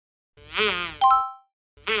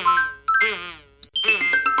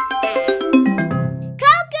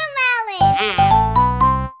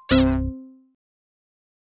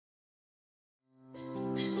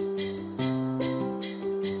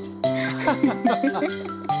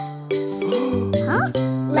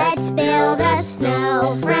Let's build a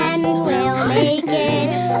snow friend, we'll make it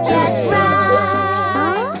just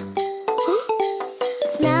right.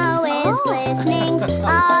 Snow is glistening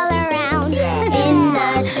all around, in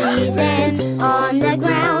the trees and on the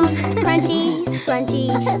ground. Crunchy, scrunchy,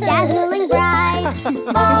 dazzling bright,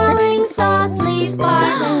 falling softly,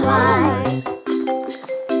 sparkling white.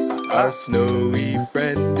 Our snowy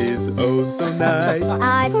friend is oh so nice.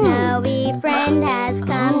 Our snowy friend has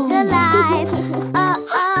come to life.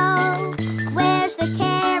 Uh-oh, where's the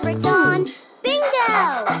carrot gone?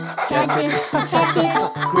 Bingo! Catch it,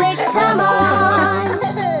 quick, come on!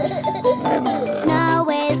 Snow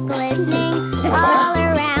is glistening all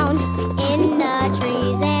around, in the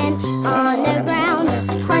trees and on the ground.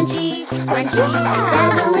 Crunchy, scrunchy,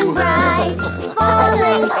 dazzling bright,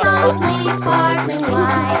 falling softly, sparkling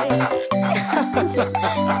white.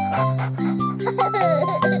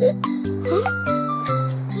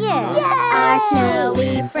 Our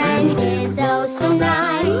snowy friend is oh so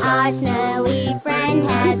nice. Our snowy friend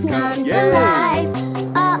has come to life.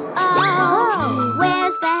 Uh-oh,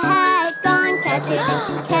 where's the hat gone?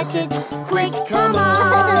 Catch it, quick, come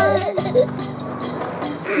on.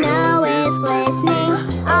 Snow is glistening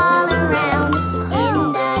all around,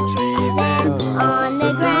 in the trees and on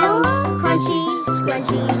the ground. Crunchy,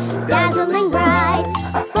 scrunchy, dazzling bright,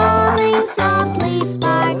 falling softly,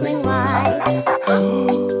 sparkling white.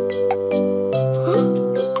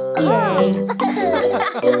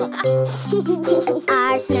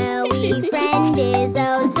 Our snowy friend is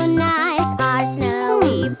oh so nice. Our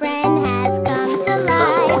snowy friend has come to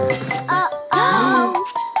life. Uh-oh,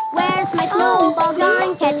 where's my snowball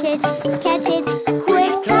gone? Catch it,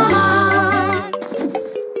 quick, come on.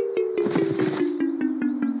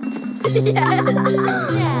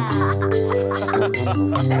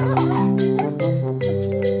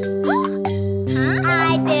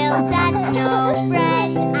 I built a snow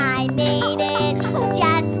friend. I made it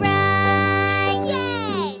just right.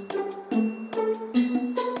 Yay!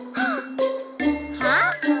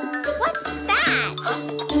 Huh? What's that?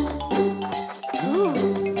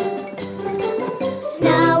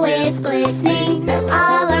 Snow is glistening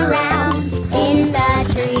all around, in the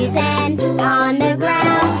trees and on the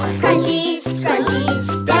ground. Crunchy, scrunchy,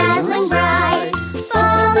 dazzling bright,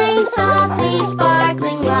 falling softly,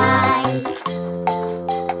 sparkling white.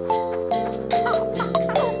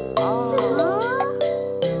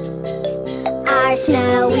 Our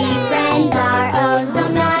snowy friends are oh so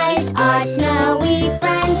nice. Our snowy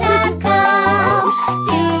friends have come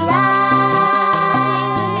to life.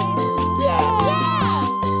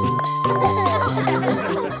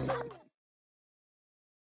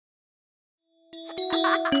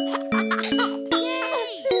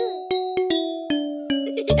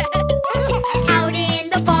 Out in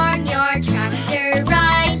the barnyard, tractor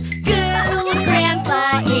rides. Good old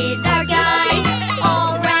grandpa is our guide.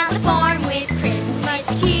 All round the farm with Christmas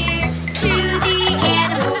cheer, to the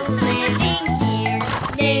animals living here.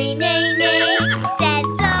 Neigh, neigh, neigh, says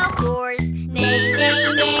the horse. Neigh,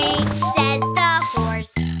 neigh, neigh, says the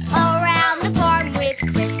horse. All round the farm with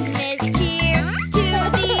Christmas cheer, to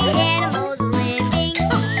the animals living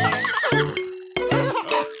here.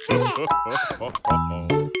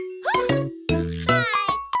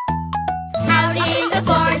 Out in the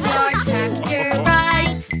barnyard, tractor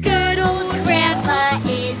rides. Good old grandpa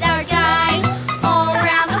is our guide. All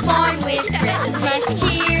around the farm with Christmas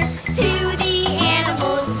cheer, to the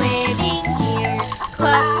animals living here.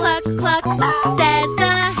 Cluck, cluck, cluck, says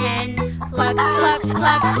the hen. Cluck, cluck,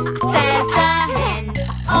 cluck, says the hen.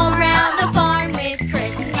 All around the farm with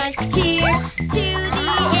Christmas cheer, to the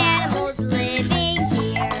animals living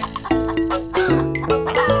here.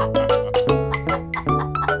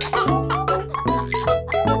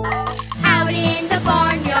 Out in the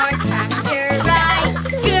barnyard, tractor rides.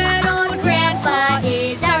 Good old grandpa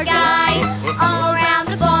is our guide. All around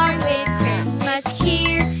the farm with Christmas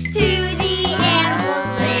cheer, to the animals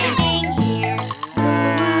living here. Moo,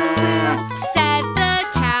 moo, moo, says the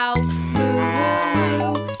cow. Moo, moo,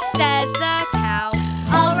 moo, says the cow.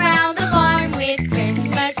 All around the farm with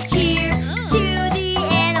Christmas cheer, to the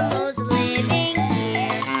animals living here.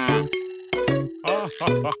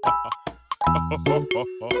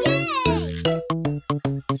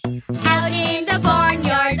 Out in the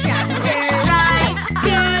barnyard, tractor rides.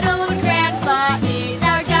 Good old grandpa is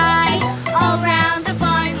our guide. All round the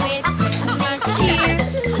farm with Christmas cheer,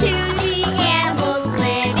 to the animals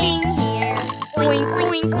living here.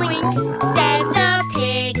 oink, oink, says the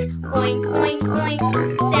pig. Oink, oink, oink,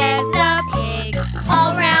 says the pig.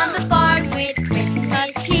 All round the farm with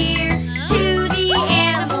Christmas cheer to the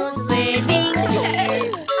animals living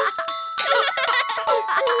here.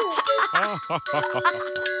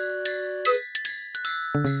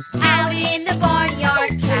 Out in the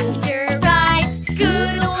barnyard, tractor rides.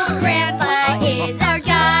 Good old grandpa is our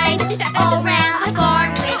guide. All round the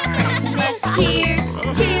farm with Christmas cheer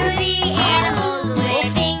to the animals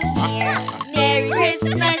living here. Merry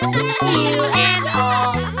Christmas to you and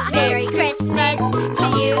all. Merry Christmas to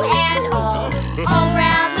you and all. All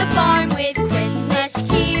round the farm with Christmas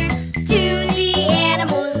cheer to the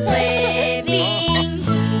animals living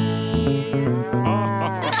here.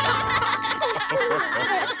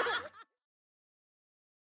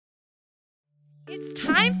 It's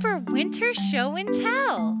time for Winter Show and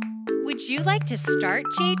Tell. Would you like to start,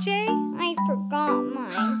 JJ? I forgot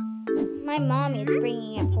mine. My mommy's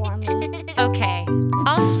bringing it for me. Okay,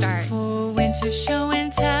 I'll start. For Winter Show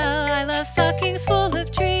and Tell, I love stockings full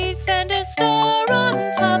of treats and a star on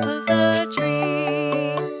top of the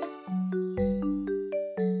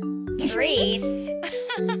tree. Treats?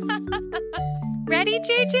 Ready,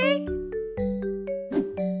 JJ?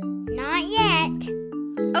 Not yet.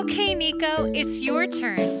 Okay, Nico, it's your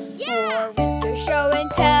turn. For Winter Show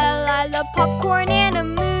and Tell, I love popcorn and a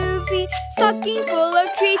movie, stocking full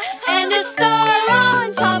of treats, and a star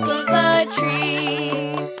on top of the tree.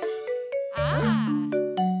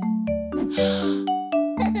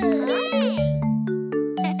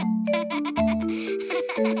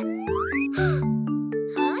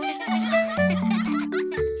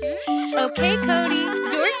 Okay, Cody,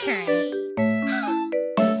 your turn.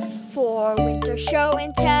 For Winter Show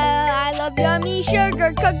and Tell, I love yummy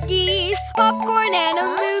sugar cookies, popcorn and a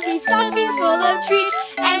movie, stockings full of treats,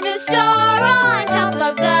 and a star on top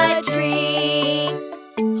of the tree.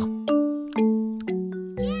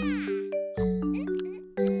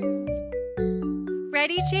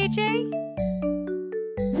 Ready, JJ?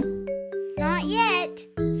 Not yet.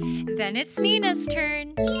 Then it's Nina's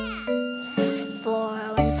turn. For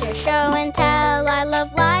Winter Show and Tell, I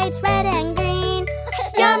love lights red and green,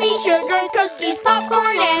 yummy sugar cookies,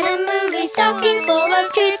 popcorn and a movie, stocking full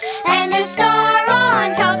of treats, and a star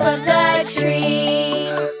on top of the tree.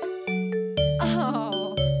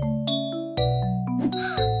 Oh.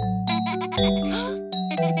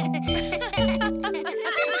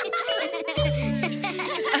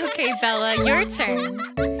 Okay, Bella, your turn.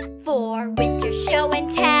 For Winter Show and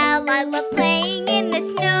Tell, I love playing in the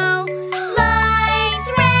snow,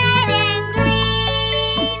 lights red and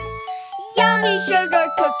green, yummy sugar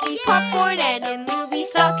cookies, popcorn and a movie,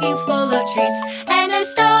 stockings full of treats, and a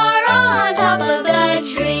star on top of the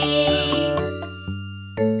tree.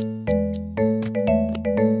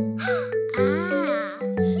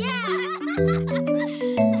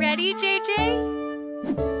 Ready, JJ?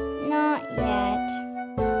 Not yet.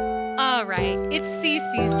 All right, it's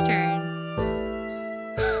Cece's turn.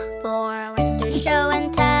 For Winter Show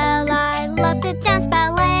and Tell, I love to dance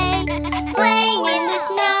ballet, playing in the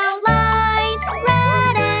snow, lights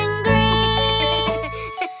red and green,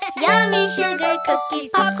 yummy sugar cookies,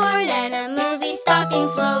 popcorn and a movie,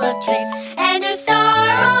 stockings full of treats, and a star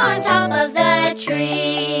on top of the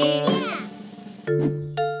tree.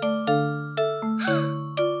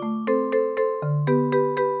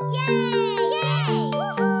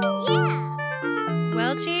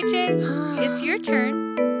 Well, JJ, it's your turn.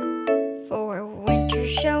 For Winter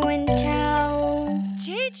Show and Tell.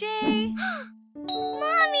 JJ!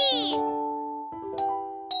 Mommy!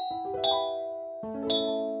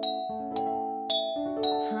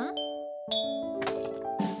 Huh?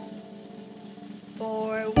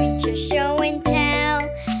 For Winter Show and Tell,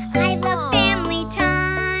 I love family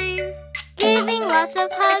time, giving lots of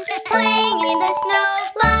hugs, playing in the snow,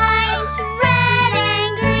 lights red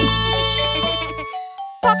and green,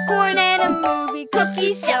 popcorn and a movie,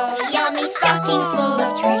 cookies so yummy, stockings full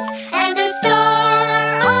of treats, and a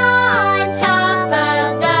star on top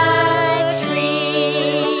of the tree.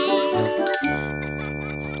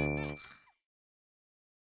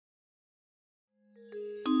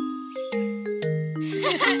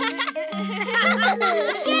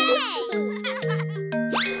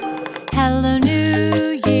 Hello,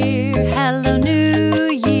 New Year. Hello, New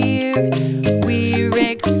Year. We're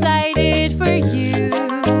excited for you.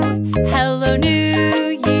 Hello,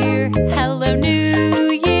 New Year. Hello,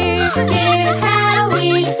 New Year. Here's how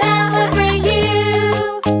we celebrate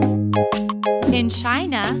you. In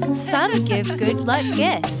China, some give good luck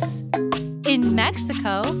gifts. In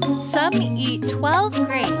Mexico, some eat 12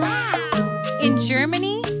 grapes. In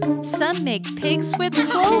Germany, Some make pigs with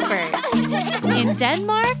clovers. In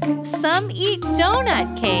Denmark, some eat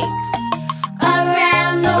donut cakes.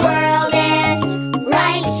 Around the world and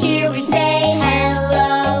right here we say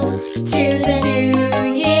hello to the new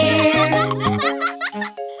year.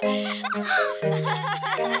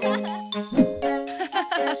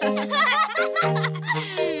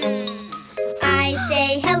 I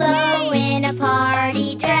say hello in a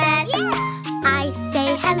party dress. I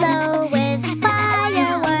say hello with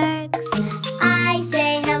fireworks. I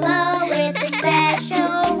say hello with a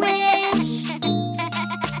special wish.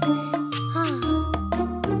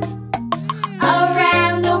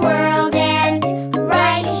 Around the world and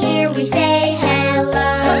right here we say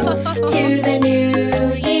hello to the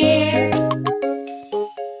new year.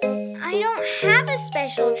 I don't have a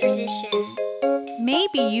special tradition.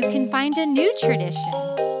 Maybe you can find a new tradition.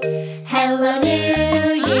 Hello New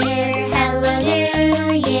Year, hello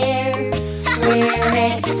New Year.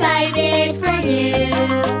 We're excited for you.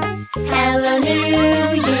 Hello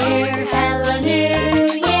New Year, hello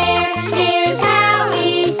New Year. Here's how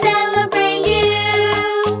we celebrate you.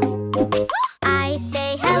 I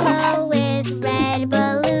say hello with red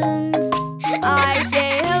balloons. I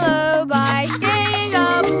say hello by staying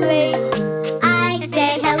up late. I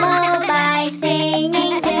say hello by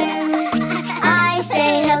singing tunes. I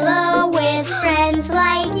say hello with friends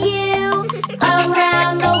like you.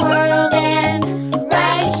 Around the world and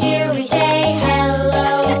right here we say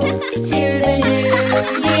hello to the new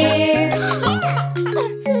year.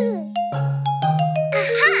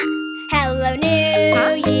 Hello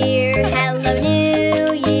New Year, hello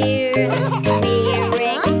New Year.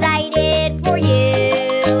 We're excited for you.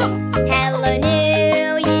 Hello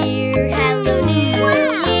New Year, hello New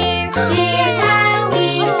Year. Here's how we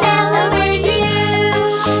celebrate you.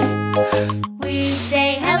 We say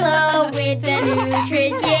hello with a new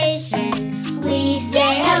tradition. We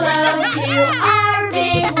say hello to our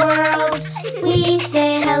big world. We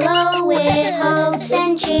say hello with hopes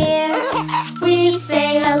and cheer. We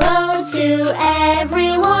say hello to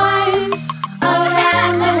everyone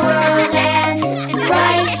around the world and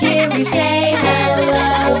right here we say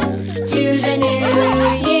hello to the new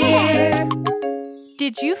year.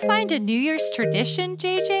 Did you find a New Year's tradition,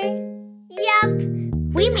 JJ? Yup,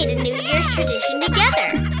 we made a New Year's tradition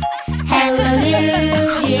together. Hello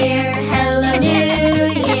New Year, hello New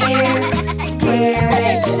Year. We're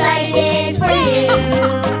excited for you.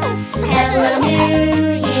 Hello New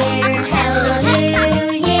Year, hello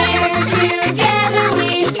New Year. Together we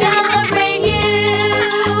celebrate you.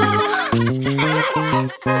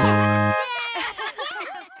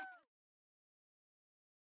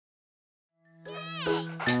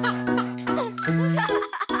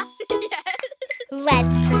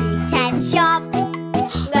 Let's pretend shop.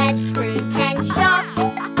 Let's pretend shop.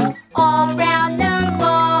 All round the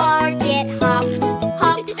market, hop,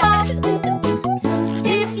 hop, hop.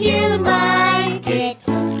 If you like it,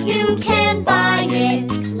 you can buy it.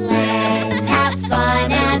 Let's have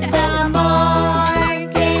fun at the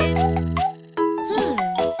market.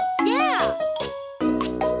 Yeah.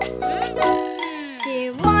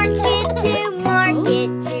 To market,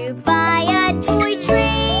 to buy a toy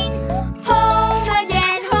train.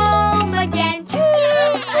 Home again,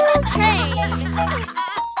 choo-choo train.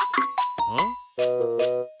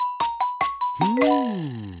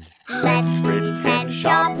 Let's pretend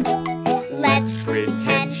shop. Let's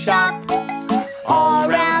pretend shop. All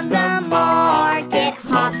around the market,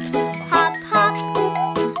 hop, hop, hop.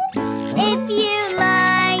 If you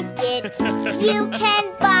like it, you can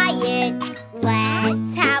buy it.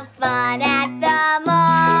 Let's have fun at the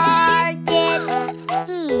market.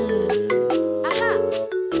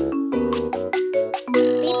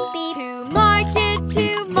 Beep, beep. To market, to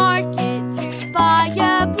buy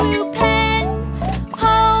a blue pen.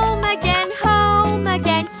 Home again,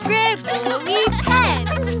 scribbly pen.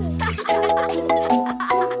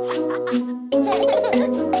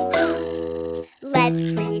 Let's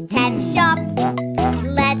pretend shop.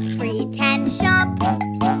 Let's pretend shop.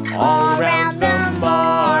 All around the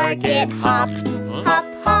market, hop, hop,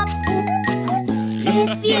 hop.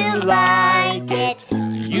 If you like it,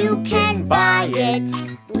 you can buy it.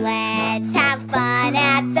 Let's have fun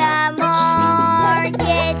at the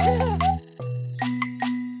market.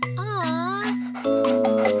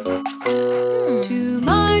 To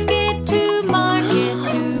market, to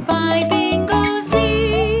buy Bingo's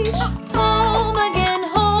leash. Home again,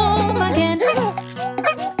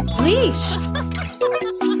 leash.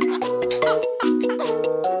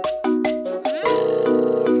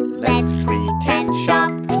 Let's pretend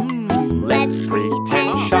shop. Let's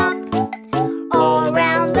pretend shop. All around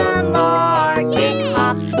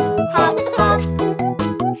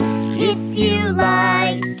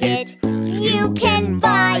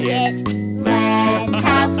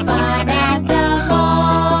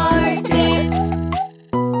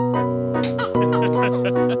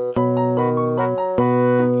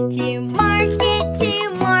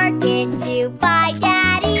market to buy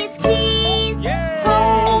Daddy's keys.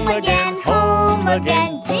 Home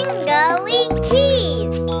again, jingly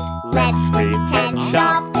keys. Let's pretend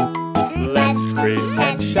shop. Let's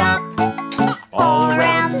pretend shop. All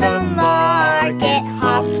around the market,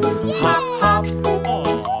 hop, hop, hop.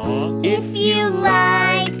 If you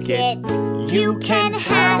like it, you can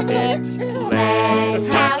have it. Let's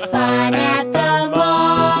have fun at the market.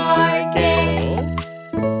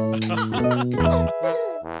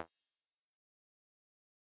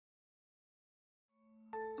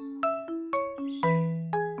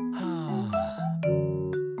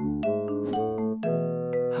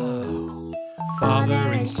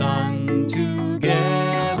 Father and son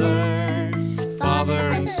together, father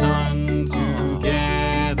and son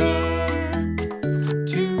together.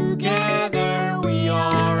 Together we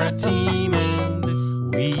are a team and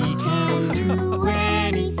we can do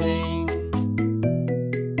anything.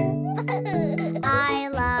 I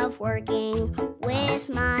love working with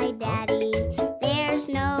my daddy. There's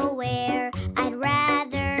nowhere I'd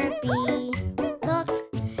rather be. Look,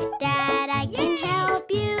 Dad, I can help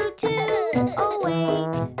you too. Oh wait,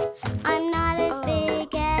 I'm not as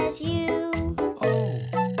big as you.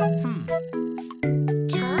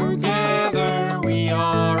 Together we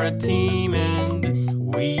are a team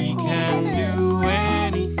and we can do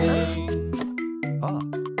anything.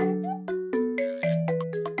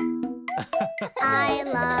 I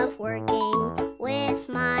love working with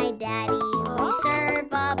my daddy. We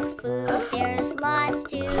serve up food, there's lots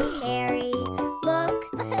to carry. Look,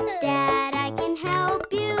 Dad, I can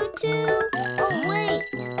help you too. Oh wait,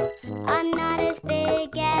 I'm not as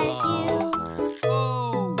big as you.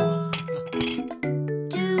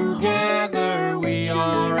 Together we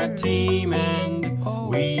are a team and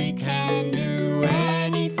we can do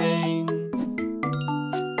anything.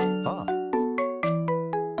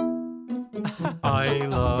 I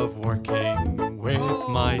love working with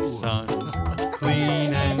my son.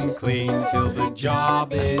 Clean and clean till the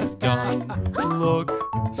job is done. Look,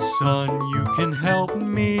 son, you can help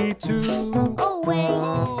me too. Oh wait,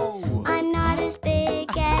 I'm not as big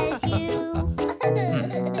as you.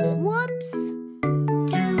 Whoops.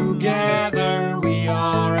 Together we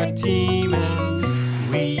are a team and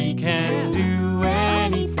we can do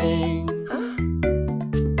anything.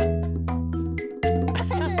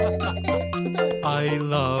 I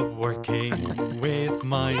love working with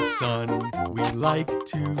my son. We like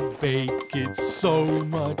to bake, it's so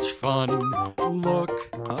much fun. Look,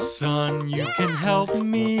 son, you can help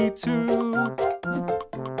me too.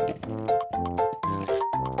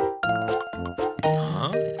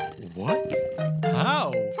 What?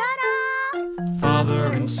 How? Ta-da!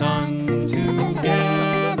 Father and son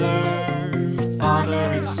together,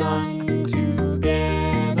 father and son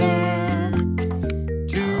together.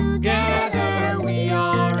 Together we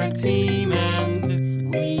are a team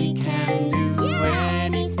and we can do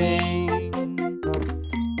anything.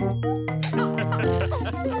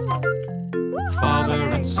 Father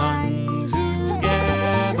and son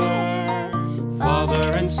together,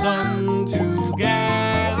 father and son together.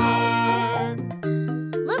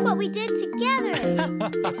 Look what we did together.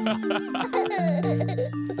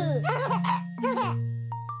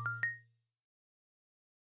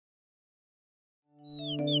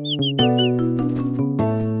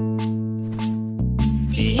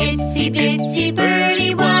 The itsy bitsy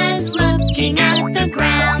birdie was looking at the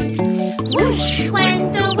ground. Whoosh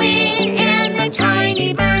went the wind and the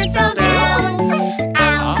tiny bird fell down.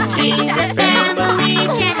 Out came the family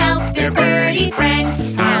to help their birdie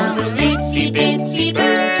friend. How will itsy bitsy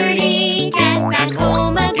birdie get back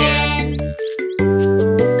home again?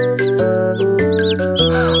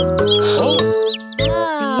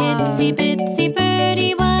 The itsy bitsy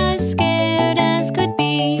birdie was scared as could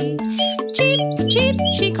be. Cheep, cheep,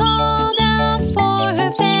 she called out for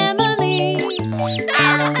her family.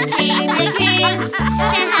 Out came the kids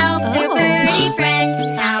to help their birdie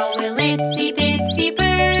friend. How will itsy bitsy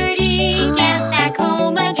birdie get back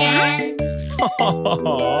home again?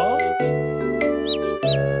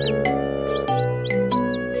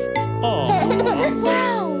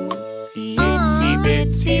 The itsy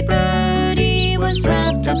bitsy birdie was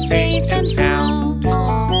wrapped up safe and sound.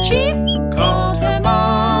 Cheep called her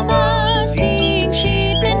mama, seeing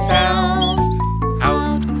she'd been found.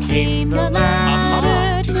 Out came the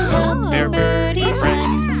ladder to help their birdie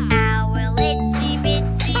friend. How will itsy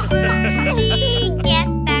bitsy birdie get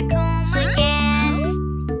back home again?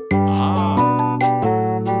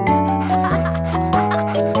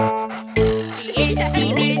 The itsy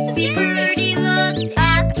bitsy birdie looked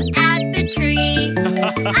up at the tree.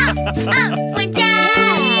 Up went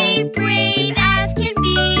Daddy, brave as can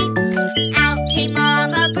be. Out came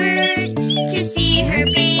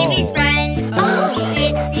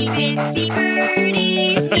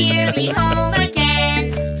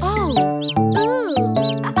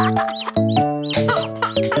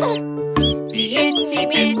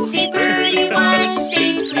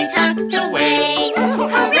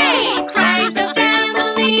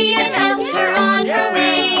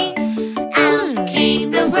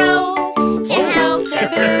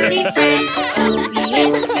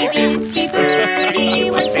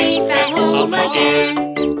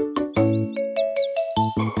again.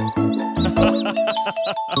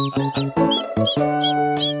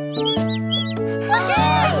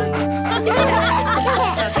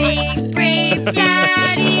 The big brave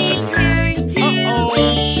daddy turned to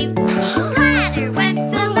leave. Ladder went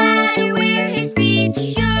the ladder where his feet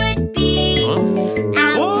should be.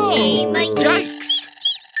 Out came a Yikes!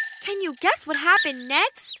 Can you guess what happened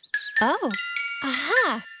next? Oh,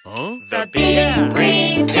 aha. The big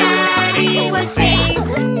brave daddy was safe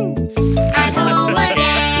at home again.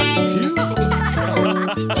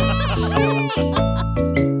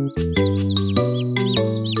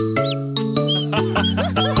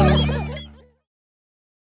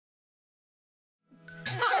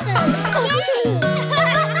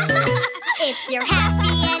 If you're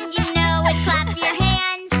happy and you know it, clap your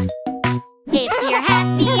hands. If you're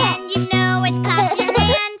happy and you know it, clap your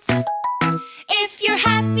hands. If you're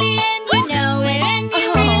happy and you know it and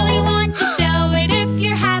you really want to show it, if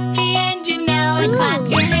you're happy and you know it, clap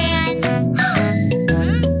your hands.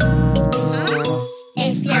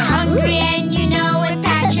 If you're hungry and you know it,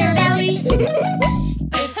 pat your belly.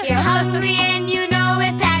 If you're hungry and you know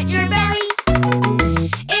it, pat your belly.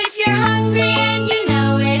 If you're hungry and you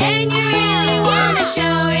know it and you really want to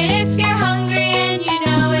show it, if you're hungry and you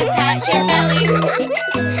know it, pat your belly.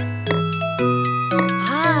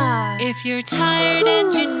 If you're tired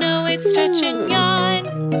and you know it, stretch and yawn.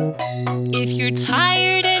 If you're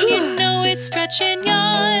tired and you know it, stretch and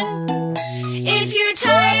yawn. If you're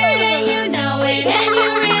tired and you know it and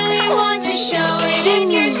you really want to show it, if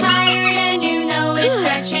you're tired and you know it,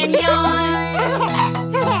 stretch and yawn.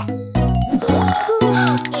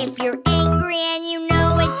 If you're angry and you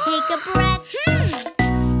know it, take a breath.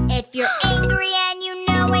 If you're angry and you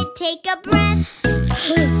know it, take a breath.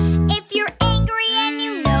 If you're angry and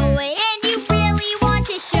you know it and you really want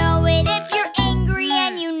to show it, if you're angry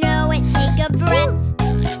and you know it, take a breath.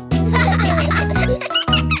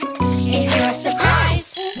 If you're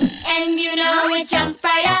surprised and you know it, jump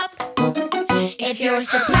right up. If you're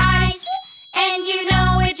surprised and you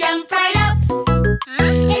know it, jump right up.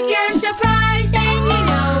 If you're surprised and you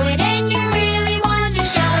know it and you really want to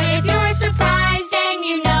show it, if you're surprised and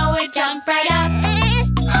you know it, jump right up.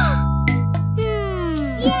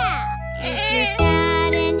 Yeah. If you're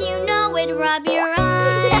sad and you know it, rub your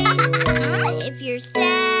eyes. If you're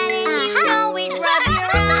sad and you know it, rub your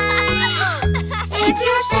eyes. If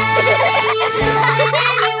you're sad and you know it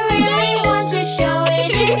and you really want to show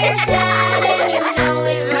it, if you're sad and you know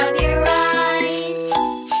it, rub your eyes.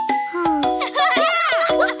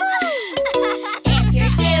 If you're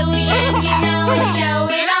silly and you know it, show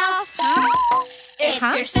it off. If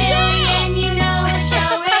you're silly and you know it,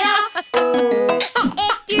 show it off.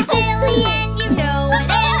 If you're silly and you know it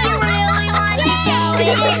and you really want to show it,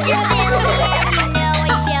 if you're silly and you know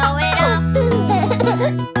it, show it off.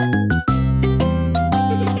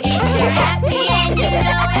 If you're happy and you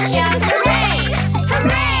know it, shout hooray!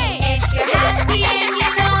 Hooray! If you're happy and you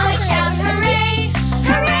know it, shout hooray!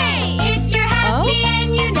 Hooray! If you're happy and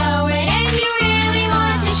you know it and you really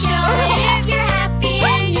want to show it, if you're happy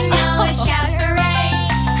and you know it, shout hooray!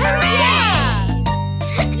 Hooray!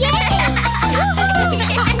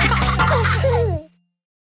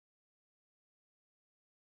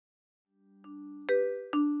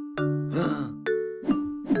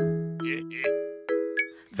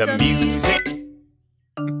 The music.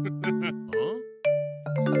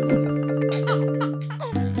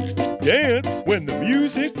 Dance when the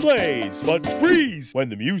music plays, but freeze when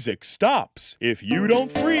the music stops. If you don't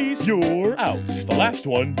freeze, you're out. The last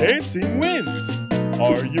one dancing wins.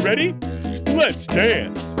 Are you ready? Let's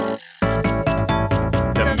dance.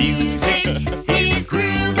 The music is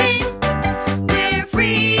grooving. We're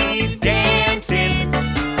freeze dancing.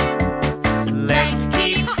 Let's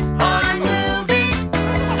keep on moving.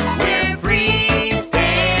 We're freeze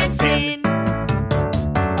dancing.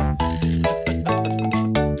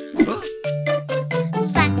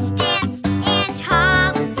 Let's dance and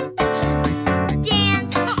hop.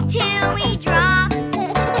 Dance till we drop.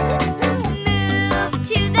 Move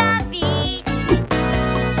to the beat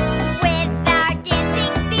with our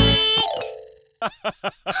dancing feet.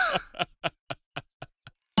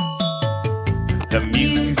 The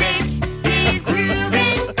music is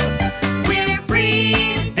grooving. We're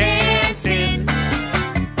freeze dancing.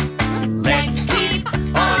 Let's keep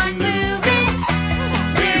on moving.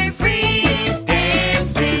 We're freeze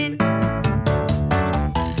dancing.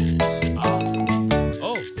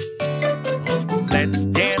 Let's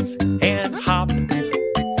dance and hop.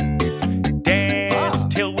 Dance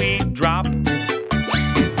till we drop.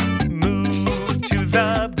 Move to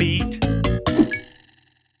the beat.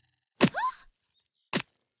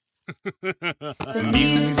 The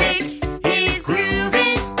music is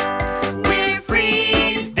grooving. We're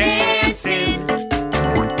freeze dancing.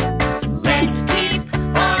 Let's keep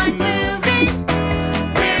on moving.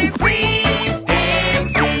 We're freeze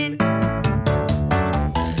dancing.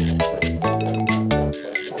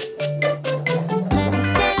 Let's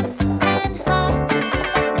dance and hop.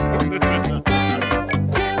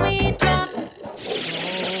 Dance till we drop.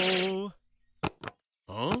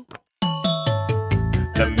 Huh?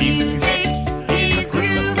 The music is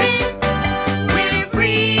grooving. We're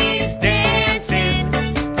freeze dancing.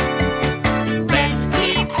 Let's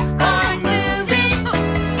keep on moving.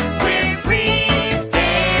 We're freeze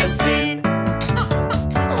dancing.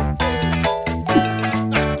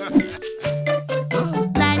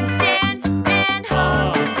 Let's dance and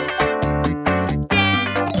hop.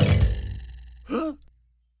 Dance.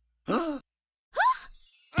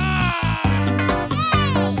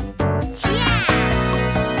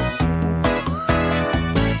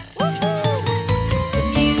 The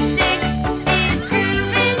music is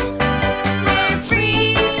grooving. We're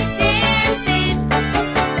freeze dancing.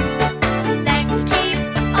 Let's keep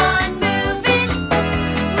on moving.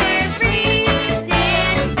 We're freeze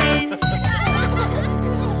dancing.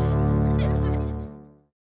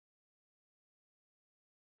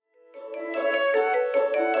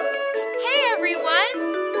 Hey everyone!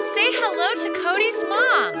 Say hello to Cody's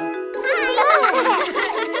mom.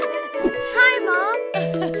 Hi, Mom.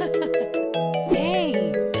 Hey!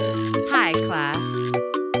 Hi, class.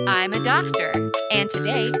 I'm a doctor, and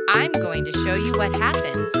today I'm going to show you what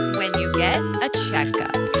happens when you get a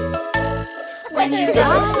checkup. When you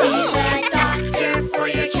go see the doctor for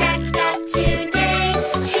your checkup today,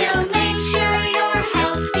 she'll make sure you're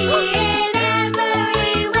healthy in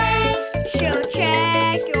every way. She'll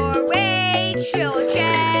check your weight. She'll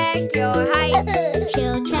check your height.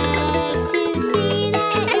 She'll check to see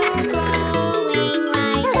that you're growing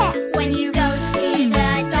right. When you go see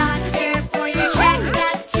the doctor for your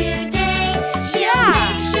checkup today, she'll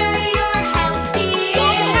make sure you're healthy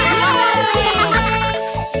in every way.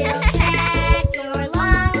 She'll check your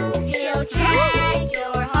lungs, she'll check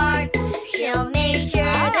your heart. She'll make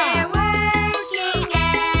sure they're working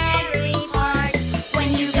every part. When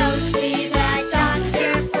you go see the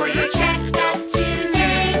doctor for your checkup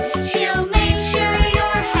today, she'll make sure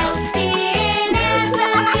you're healthy in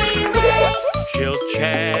every way. She'll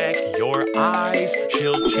check your eyes,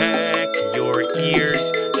 she'll check your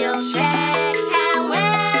ears. She'll check how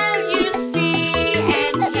well you see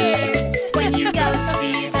and hear. When you go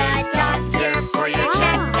see the doctor for your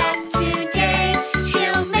checkup today,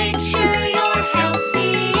 she'll make sure you're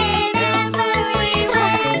healthy in every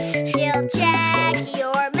way. She'll check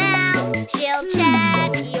your mouth, she'll check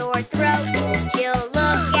your throat. She'll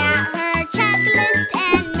look at her checklist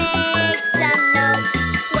and make some notes.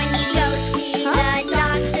 When you go see the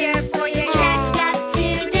doctor for your checkup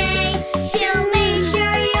today, she'll make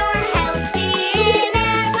sure you're healthy in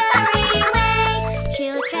every way.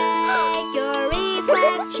 She'll check your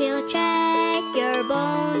reflex, she'll check your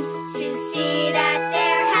bones to see that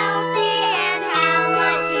they're healthy and how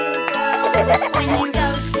much you grow. When you go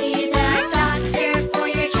see the doctor for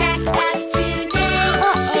your checkup today,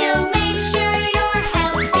 she'll make sure you're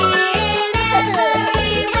healthy in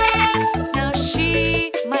every way. Now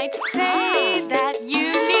she might say that you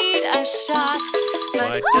need a shot,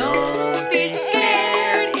 but don't be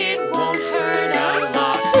scared, it won't hurt a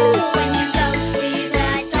lot. When you go see the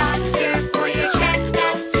doctor for your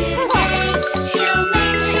checkup today, she'll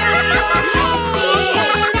make sure you're healthy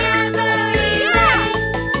in every way.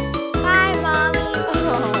 Bye, Mommy.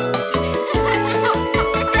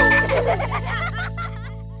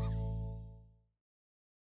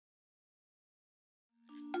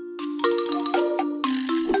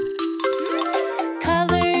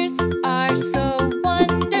 Colors are so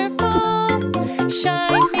wonderful,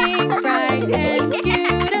 shining bright and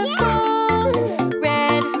beautiful.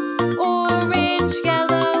 Red, orange,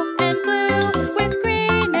 yellow, and blue, with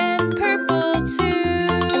green and purple too.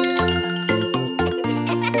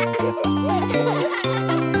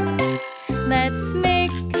 Let's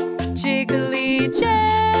make jiggly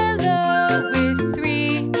jello with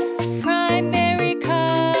 3 primary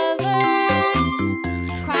colors.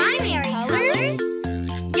 Primary colors?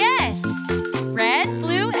 Yes, red,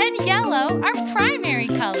 blue, and yellow are primary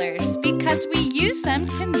colors because we use them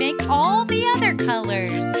to make all the other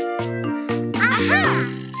colors. Aha!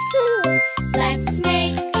 Let's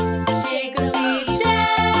make jiggly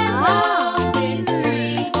jello with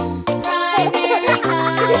 3 primary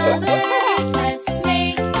colors. Let's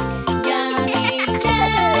make yummy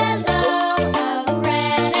jello of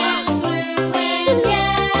red and blue and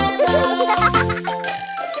yellow.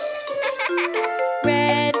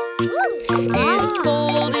 is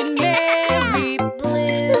bold and merry.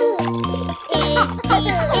 Blue is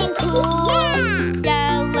deep and cool.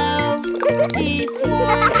 Yellow is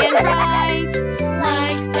warm and bright,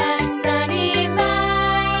 Like the sunny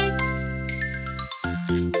lights.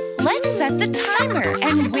 Let's set the timer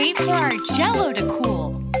and wait for our Jell-O to cool.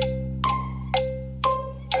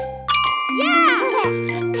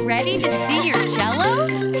 Ready to see your Jell-O?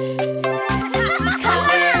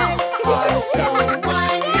 Colors are so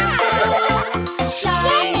wonderful,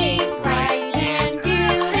 shining bright and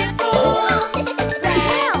beautiful.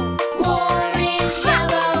 Red, orange,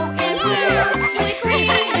 yellow, and blue, with green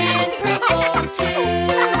and purple too.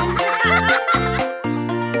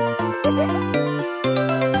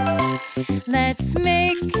 let's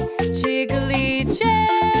make jiggly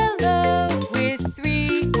Jell-O with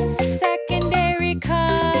 3 secondary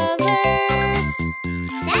colors.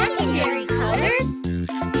 Secondary colors?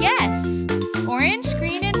 Yes, orange,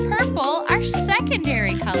 green, and purple are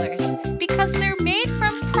secondary colors because they're made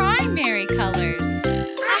from primary colors.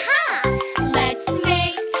 Aha! Let's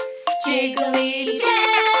make jiggly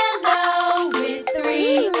Jell-O with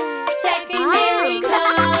 3 secondary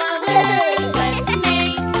colors. Let's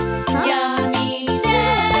make yummy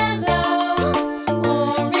Jell-O,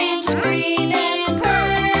 orange, green, and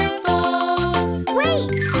purple.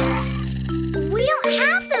 Wait! We don't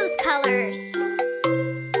have those colors.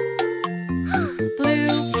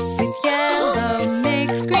 Blue with yellow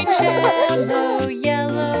makes green Jell-O.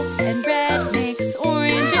 Yellow and red makes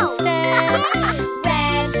orange instead.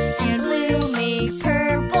 Red and blue make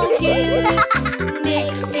purple hues.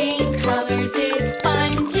 Mixing colors is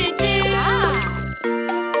fun to do.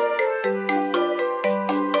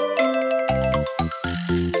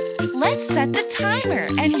 Let's set the timer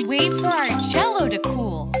and wait for our Jell-O to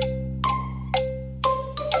cool.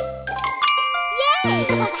 Yay!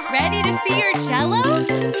 Ready to see your Jell-O?